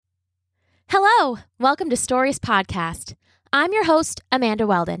Hello! Welcome to Stories Podcast. I'm your host, Amanda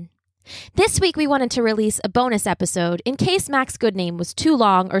Weldon. This week we wanted to release a bonus episode in case Mac's good name was too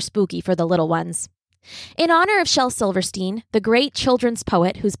long or spooky for the little ones. In honor of Shel Silverstein, the great children's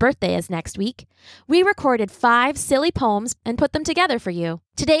poet whose birthday is next week, we recorded 5 silly poems and put them together for you.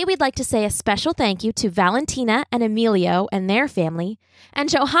 Today we'd like to say a special thank you to Valentina and Emilio and their family, and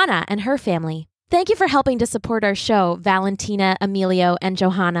Johanna and her family. Thank you for helping to support our show, Valentina, Emilio, and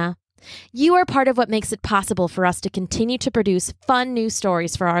Johanna. You are part of what makes it possible for us to continue to produce fun new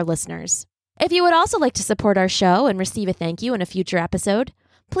stories for our listeners. If you would also like to support our show and receive a thank you in a future episode,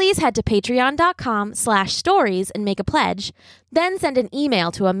 please head to patreon.com/stories and make a pledge, then send an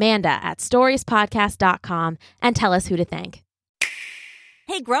email to amanda@storiespodcast.com and tell us who to thank.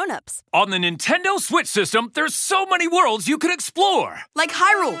 Hey, grown-ups. On the Nintendo Switch system, there's so many worlds you can explore. Like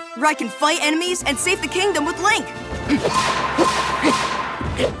Hyrule, where I can fight enemies and save the kingdom with Link.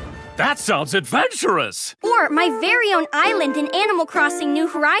 That sounds adventurous. Or my very own island in Animal Crossing New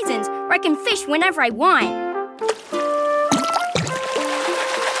Horizons, where I can fish whenever I want.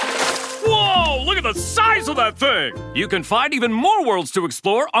 Whoa, look at the size of that thing. You can find even more worlds to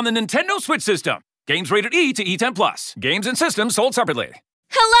explore on the Nintendo Switch system. Games rated E to E10+. Games and systems sold separately.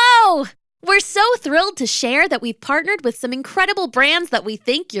 Hello! We're so thrilled to share that we've partnered with some incredible brands that we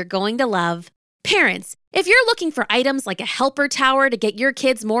think you're going to love. Parents, if you're looking for items like a helper tower to get your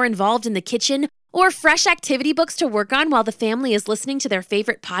kids more involved in the kitchen, or fresh activity books to work on while the family is listening to their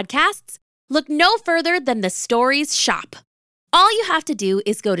favorite podcasts, look no further than the Stories shop. All you have to do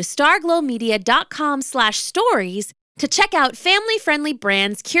is go to starglowmedia.com/stories to check out family-friendly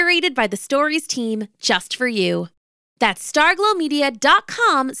brands curated by the Stories team just for you. That's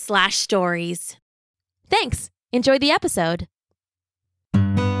starglowmedia.com/stories. Thanks. Enjoy the episode.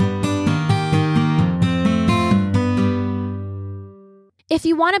 If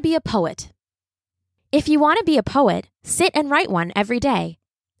you want to be a poet. If you want to be a poet, sit and write one every day.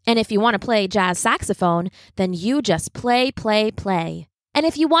 And if you want to play jazz saxophone, then you just play, play, play. And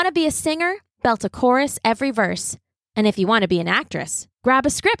if you want to be a singer, belt a chorus every verse. And if you want to be an actress, grab a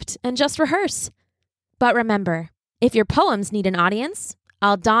script and just rehearse. But remember, if your poems need an audience,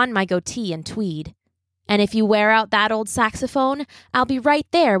 I'll don my goatee and tweed. And if you wear out that old saxophone, I'll be right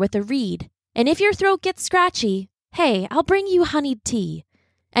there with a reed. And if your throat gets scratchy, hey, I'll bring you honeyed tea.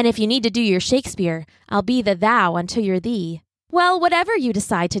 And if you need to do your Shakespeare, I'll be the thou until you're thee. Well, whatever you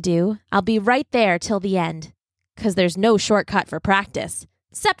decide to do, I'll be right there till the end. 'Cause there's no shortcut for practice,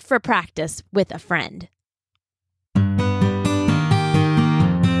 except for practice with a friend.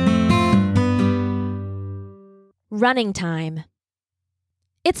 Running time.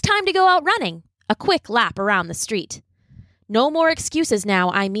 It's time to go out running, a quick lap around the street. No more excuses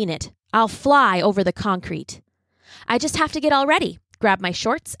now, I mean it. I'll fly over the concrete. I just have to get all ready, grab my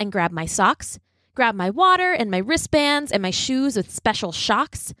shorts and grab my socks, grab my water and my wristbands and my shoes with special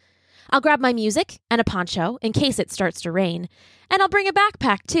shocks. I'll grab my music and a poncho in case it starts to rain, and I'll bring a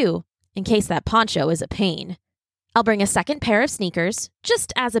backpack too, in case that poncho is a pain. I'll bring a second pair of sneakers,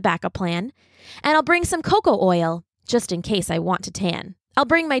 just as a backup plan, and I'll bring some cocoa oil, just in case I want to tan. I'll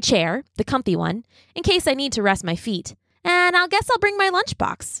bring my chair, the comfy one, in case I need to rest my feet, and I'll bring my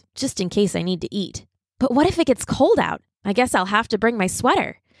lunchbox, just in case I need to eat. But what if it gets cold out? I guess I'll have to bring my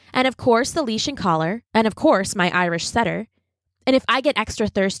sweater, and of course the leash and collar, and of course my Irish setter. And if I get extra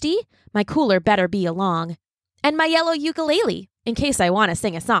thirsty, my cooler better be along, and my yellow ukulele, in case I want to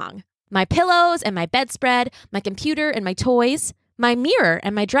sing a song. My pillows and my bedspread, my computer and my toys, my mirror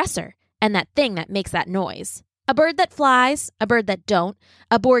and my dresser, and that thing that makes that noise. A bird that flies, a bird that don't,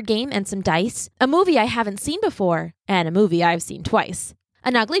 a board game and some dice, a movie I haven't seen before, and a movie I've seen twice.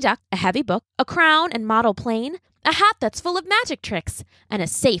 An ugly duck, a heavy book, a crown and model plane, a hat that's full of magic tricks, and a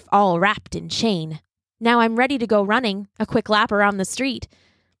safe all wrapped in chain. Now I'm ready to go running, a quick lap around the street.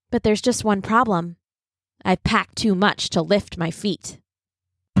 But there's just one problem. I've packed too much to lift my feet.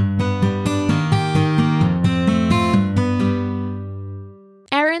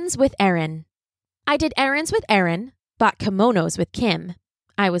 Errands with Erin. I did errands with Erin, bought kimonos with Kim.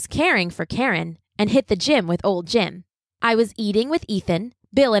 I was caring for Karen, and hit the gym with old Jim. I was eating with Ethan,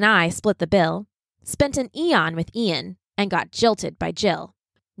 Bill and I split the bill, spent an eon with Ian, and got jilted by Jill.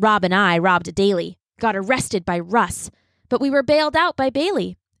 Rob and I robbed a daily, got arrested by Russ, but we were bailed out by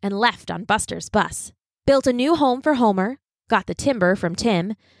Bailey, and left on Buster's bus. Built a new home for Homer, got the timber from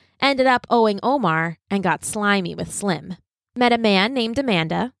Tim, ended up owing Omar, and got slimy with Slim. Met a man named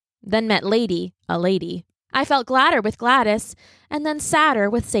Amanda, then met Lady, a lady. I felt gladder with Gladys, and then sadder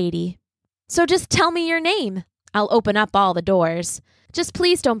with Sadie. So just tell me your name. I'll open up all the doors. Just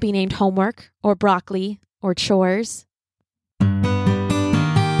please don't be named Homework, or Broccoli, or Chores.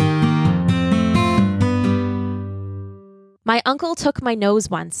 My uncle took my nose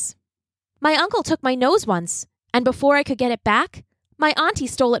once. My uncle took my nose once, and before I could get it back, my auntie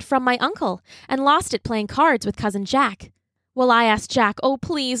stole it from my uncle and lost it playing cards with Cousin Jack. Well, I asked Jack, oh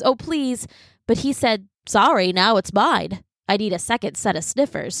please, but he said, sorry, now it's mine. I need a second set of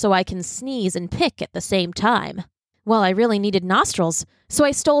sniffers so I can sneeze and pick at the same time. Well, I really needed nostrils, so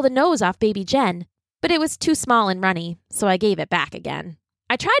I stole the nose off baby Jen, but it was too small and runny, so I gave it back again.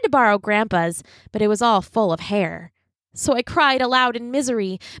 I tried to borrow Grandpa's, but it was all full of hair. So I cried aloud in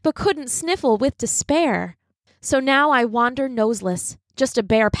misery, but couldn't sniffle with despair. So now I wander noseless, just a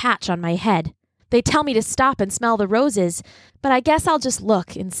bare patch on my head. They tell me to stop and smell the roses, but I guess I'll just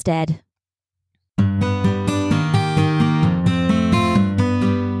look instead.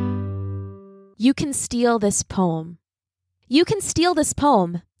 You can steal this poem. You can steal this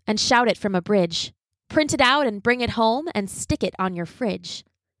poem and shout it from a bridge. Print it out and bring it home and stick it on your fridge.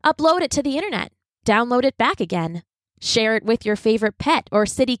 Upload it to the internet. Download it back again. Share it with your favorite pet or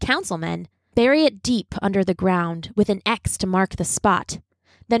city councilman. Bury it deep under the ground with an X to mark the spot.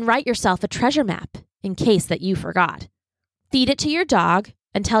 Then write yourself a treasure map in case that you forgot. Feed it to your dog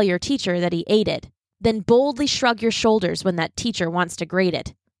and tell your teacher that he ate it. Then boldly shrug your shoulders when that teacher wants to grade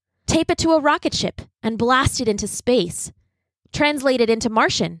it. Tape it to a rocket ship and blast it into space. Translate it into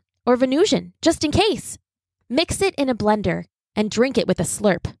Martian or Venusian, just in case. Mix it in a blender and drink it with a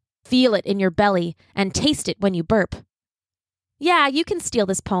slurp. Feel it in your belly and taste it when you burp. Yeah, you can steal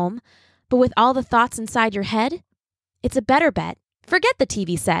this poem, but with all the thoughts inside your head, it's a better bet. Forget the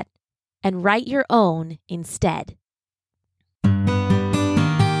TV set and write your own instead.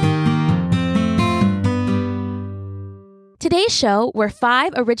 Today's show were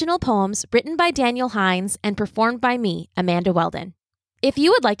 5 original poems written by Daniel Hines and performed by me, Amanda Weldon. If you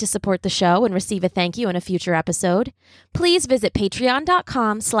would like to support the show and receive a thank you in a future episode, please visit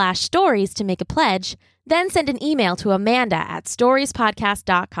patreon.com/stories to make a pledge, then send an email to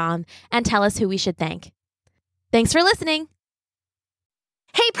amanda@storiespodcast.com and tell us who we should thank. Thanks for listening.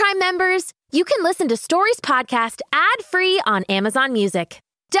 Hey, Prime members, you can listen to Stories Podcast ad-free on Amazon Music.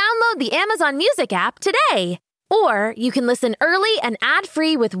 Download the Amazon Music app today. Or you can listen early and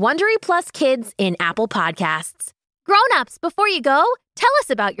ad-free with Wondery Plus Kids in Apple Podcasts. Grown-ups, before you go, tell us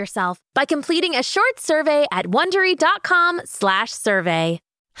about yourself by completing a short survey at Wondery.com/survey.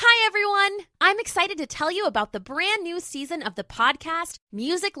 Hi, everyone. I'm excited to tell you about the brand new season of the podcast,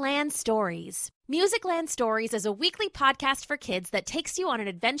 Musicland Stories. Musicland Stories is a weekly podcast for kids that takes you on an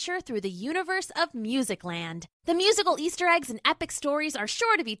adventure through the universe of Musicland. The musical Easter eggs and epic stories are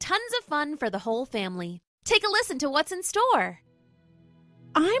sure to be tons of fun for the whole family. Take a listen to what's in store.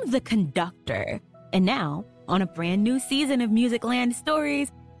 I'm the conductor, and now, on a brand new season of Musicland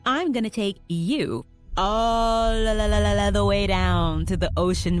Stories, I'm gonna take you all the way down to the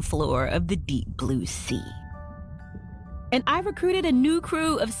ocean floor of the deep blue sea. And I recruited a new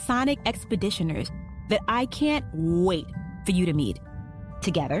crew of sonic expeditioners that I can't wait for you to meet.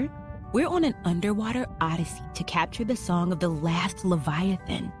 Together, we're on an underwater odyssey to capture the song of the last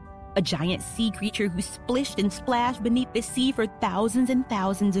Leviathan, a giant sea creature who splished and splashed beneath the sea for thousands and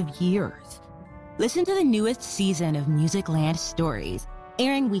thousands of years. Listen to the newest season of Musicland Stories,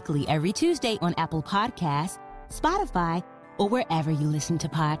 airing weekly every Tuesday on Apple Podcasts, Spotify, or wherever you listen to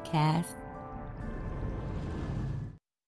podcasts.